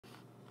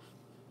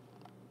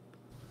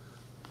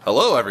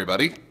Hello,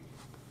 everybody.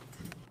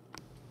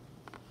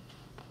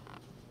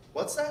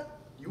 What's that?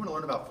 You want to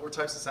learn about 4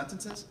 types of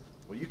sentences?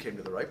 Well, you came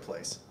to the right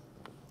place.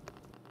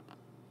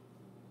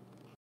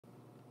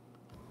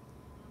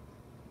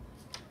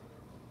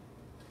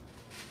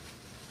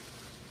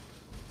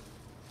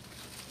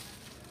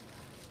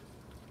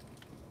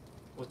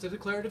 What's a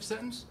declarative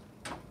sentence?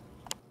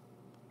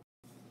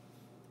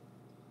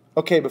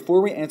 Okay,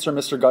 before we answer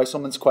Mr.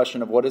 Geiselman's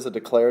question of what is a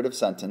declarative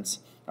sentence,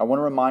 I want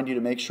to remind you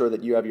to make sure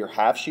that you have your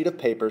half sheet of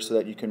paper so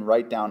that you can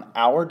write down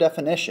our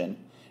definition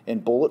in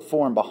bullet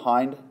form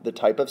behind the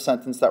type of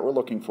sentence that we're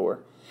looking for,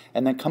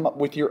 and then come up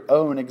with your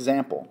own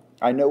example.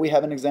 I know we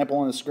have an example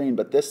on the screen,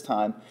 but this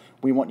time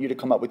we want you to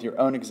come up with your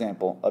own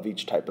example of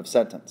each type of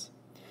sentence.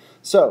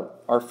 So,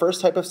 our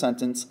first type of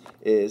sentence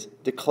is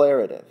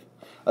declarative.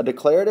 A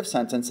declarative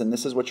sentence, and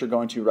this is what you're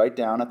going to write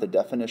down at the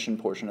definition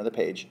portion of the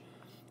page,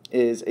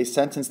 is a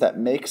sentence that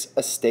makes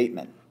a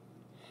statement.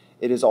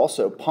 It is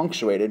also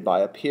punctuated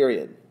by a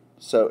period.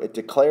 So it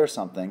declares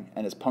something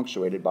and is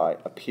punctuated by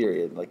a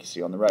period, like you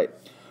see on the right.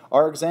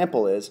 Our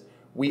example is,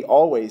 we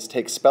always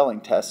take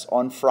spelling tests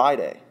on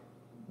Friday.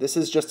 This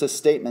is just a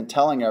statement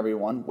telling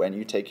everyone when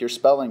you take your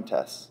spelling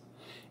tests.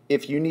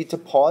 If you need to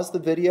pause the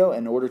video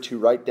in order to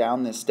write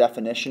down this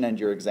definition and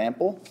your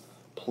example,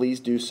 please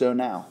do so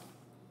now.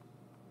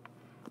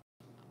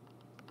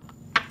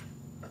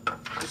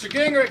 Mr.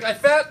 Gingrich, I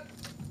found...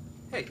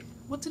 Hey,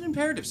 what's an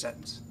imperative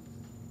sentence?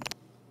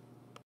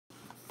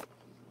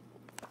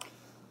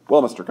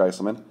 Well, Mr.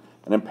 Geiselman,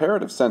 an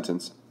imperative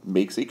sentence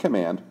makes a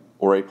command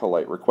or a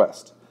polite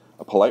request.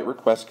 A polite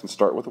request can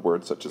start with a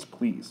word such as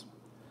please.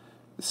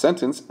 The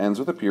sentence ends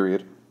with a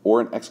period or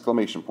an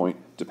exclamation point,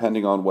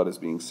 depending on what is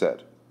being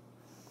said.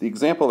 The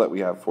example that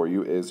we have for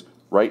you is,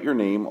 write your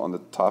name on the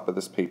top of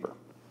this paper.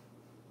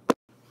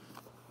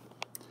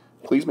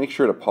 Please make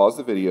sure to pause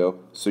the video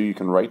so you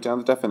can write down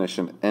the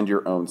definition and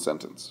your own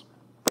sentence.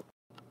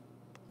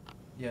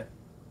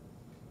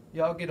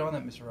 Yeah, I'll get on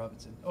that, Mr.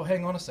 Robinson. Oh,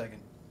 hang on a second.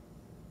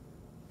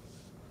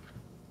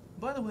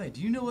 By the way,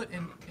 do you know what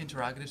an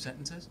interrogative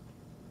sentence is?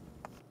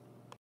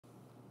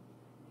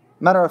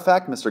 Matter of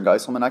fact, Mr.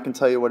 Geiselman, I can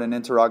tell you what an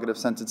interrogative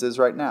sentence is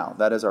right now.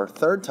 That is our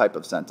third type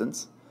of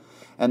sentence.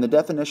 And the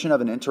definition of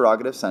an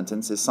interrogative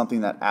sentence is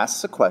something that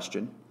asks a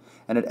question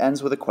and it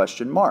ends with a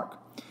question mark.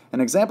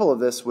 An example of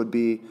this would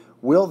be,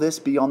 will this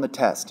be on the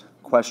test?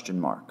 Question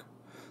mark.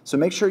 So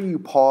make sure you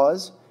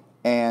pause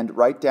and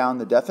write down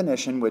the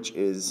definition, which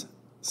is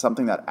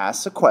something that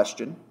asks a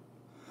question,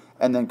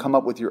 and then come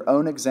up with your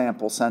own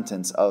example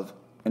sentence of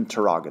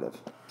interrogative.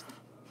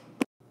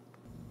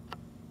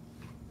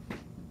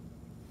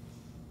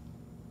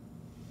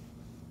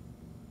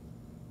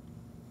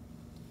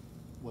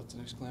 What's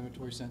an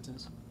exclamatory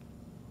sentence?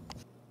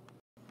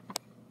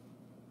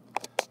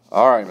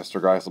 All right,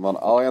 Mr. Geiselman,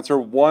 I'll answer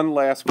one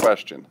last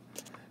question.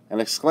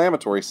 An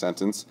exclamatory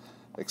sentence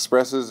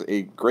expresses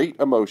a great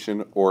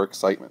emotion or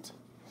excitement.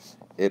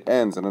 It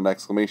ends in an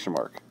exclamation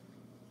mark.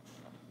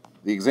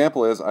 The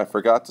example is, I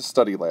forgot to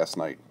study last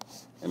night.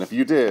 And if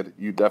you did,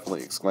 you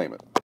definitely exclaim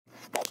it.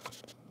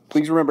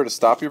 Please remember to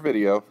stop your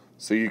video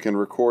so you can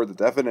record the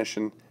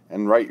definition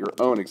and write your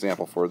own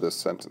example for this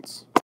sentence.